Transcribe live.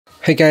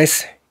Hey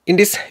guys, in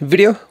this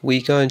video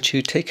we're going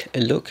to take a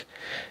look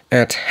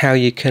at how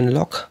you can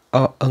lock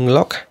or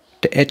unlock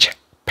the edge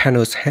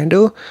panel's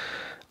handle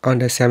on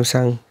the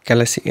Samsung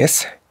Galaxy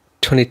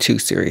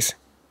S22 series.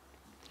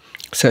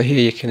 So here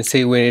you can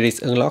see when it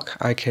is unlocked,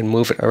 I can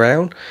move it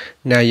around.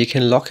 Now you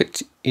can lock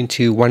it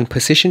into one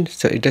position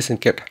so it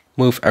doesn't get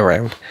moved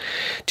around.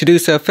 To do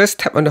so, first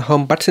tap on the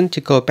home button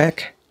to go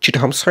back to the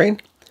home screen.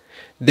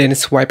 Then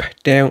swipe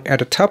down at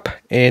the top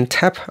and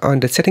tap on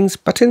the settings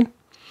button.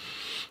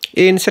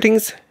 In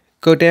settings,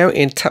 go down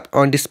and tap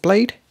on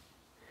displayed.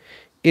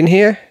 In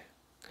here,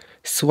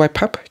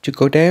 swipe up to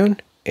go down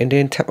and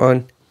then tap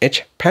on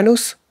edge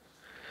panels.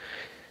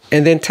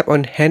 And then tap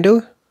on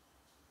handle.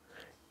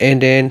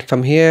 And then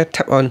from here,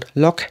 tap on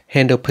lock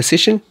handle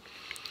position.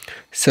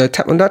 So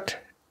tap on that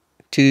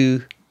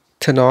to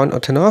turn on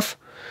or turn off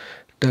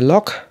the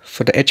lock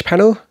for the edge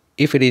panel.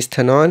 If it is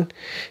turned on,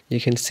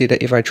 you can see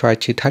that if I try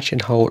to touch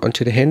and hold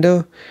onto the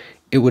handle,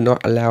 it will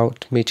not allow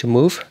me to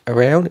move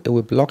around. It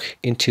will block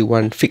into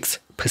one fixed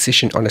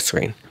position on the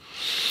screen.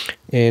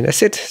 And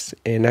that's it.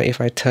 And now if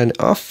I turn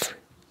off,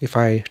 it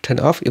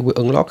will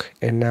unlock.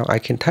 And now I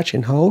can touch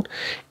and hold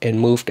and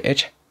move the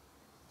edge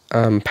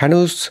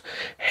panel's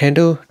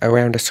handle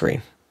around the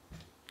screen.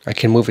 I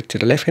can move it to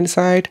the left hand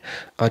side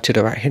or to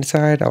the right hand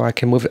side, or I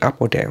can move it up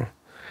or down.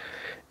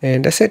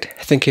 And that's it.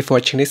 Thank you for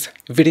watching this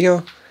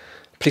video.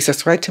 Please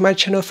subscribe to my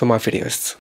channel for more videos.